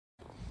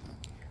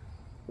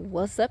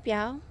What's up,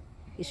 y'all?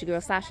 It's your girl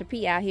Sasha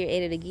P out here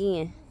at it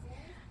again.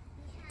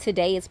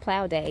 Today is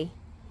plow day.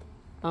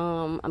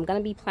 I'm gonna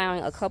be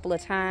plowing a couple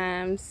of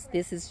times.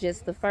 This is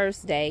just the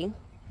first day.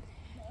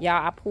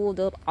 Y'all, I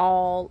pulled up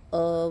all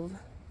of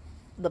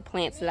the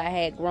plants that I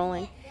had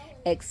growing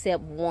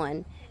except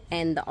one.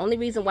 And the only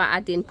reason why I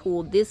didn't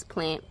pull this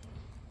plant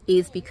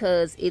is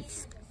because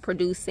it's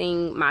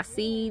producing my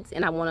seeds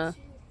and I want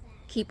to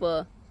keep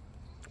a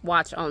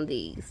watch on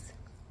these.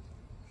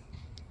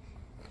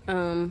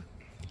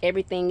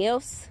 Everything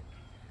else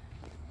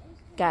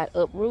got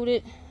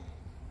uprooted.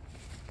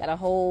 Got a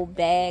whole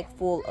bag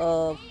full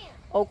of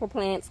okra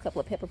plants, a couple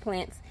of pepper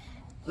plants.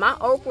 My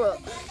okra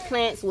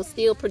plants were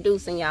still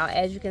producing, y'all.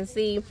 As you can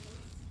see,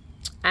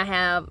 I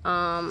have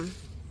I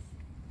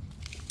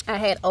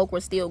had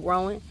okra still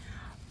growing,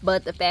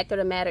 but the fact of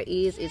the matter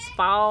is it's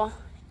fall,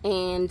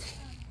 and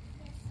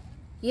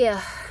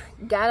yeah,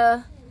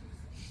 gotta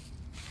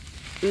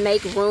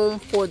make room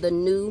for the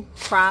new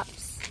crops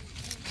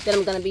that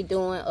I'm gonna be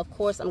doing. Of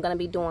course, I'm gonna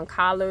be doing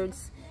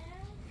collards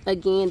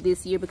again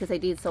this year because they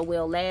did so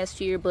well last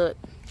year, but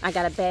I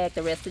gotta bag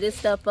the rest of this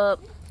stuff up.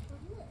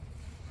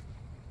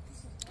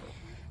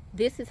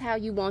 This is how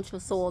you want your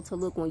soil to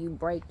look when you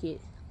break it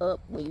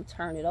up, when you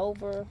turn it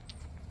over.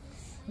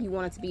 You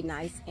want it to be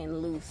nice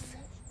and loose.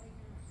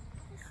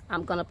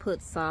 I'm gonna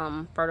put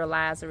some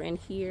fertilizer in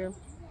here,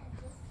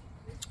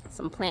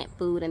 some plant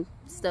food and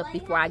stuff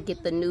before I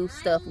get the new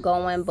stuff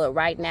going, but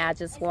right now I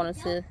just wanted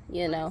to,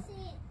 you know,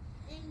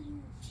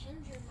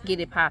 get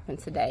it popping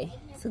today.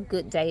 It's a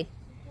good day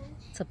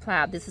to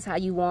plow. This is how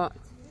you want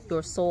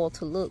your soil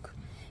to look.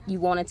 You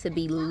want it to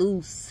be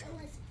loose.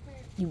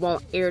 You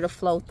want air to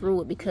flow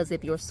through it, because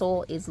if your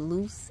soil is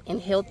loose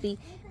and healthy,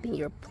 then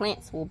your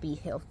plants will be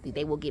healthy.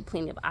 They will get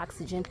plenty of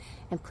oxygen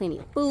and plenty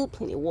of food,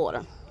 plenty of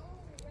water.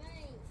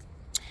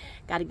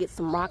 Got to get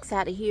some rocks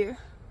out of here.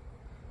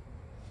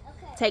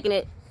 Taking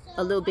it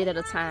a little bit at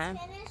a time.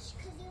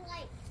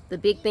 The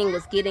big thing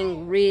was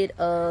getting rid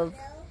of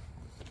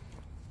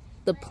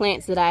the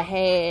plants that I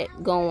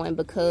had going,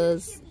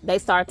 because they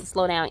started to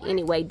slow down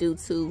anyway due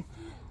to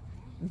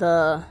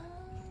the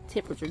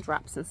temperature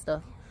drops and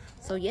stuff.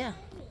 So yeah.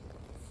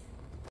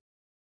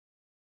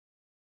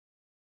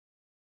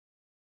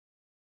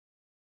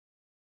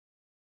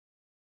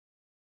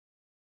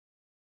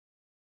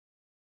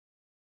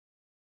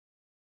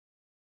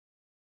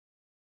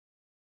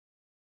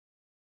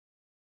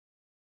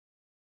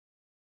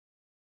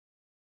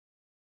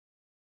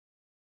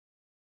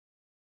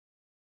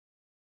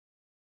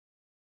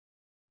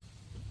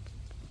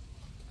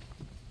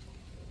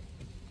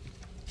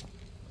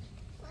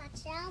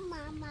 Watch out,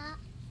 Mama.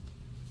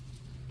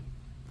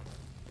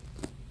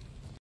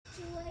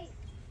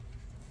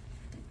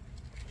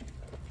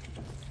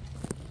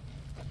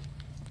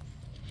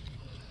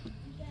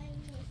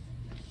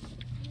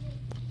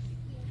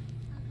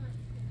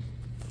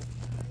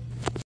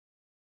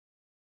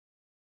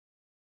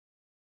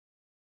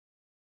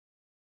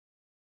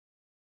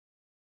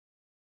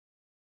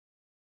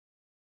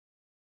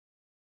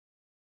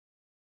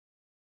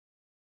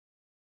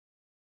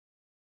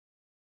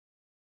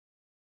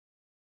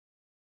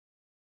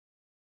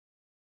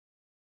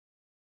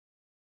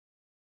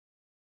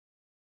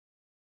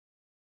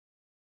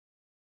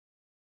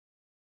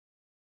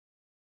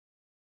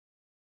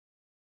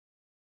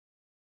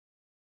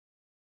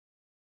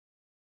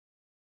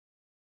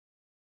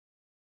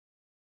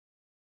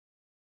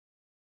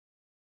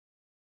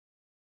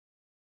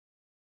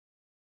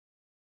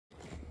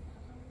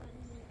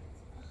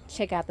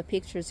 Check out the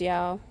pictures,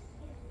 y'all.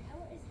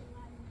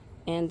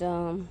 And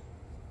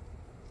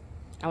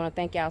I want to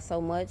thank y'all so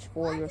much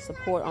for your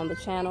support on the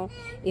channel.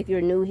 If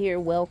you're new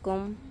here,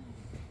 welcome.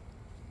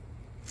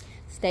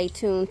 Stay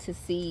tuned to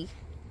see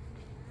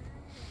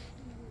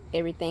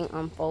everything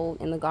unfold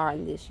in the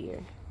garden this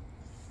year.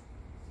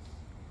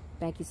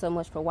 Thank you so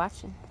much for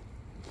watching,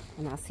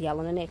 and I'll see y'all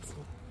on the next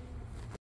one.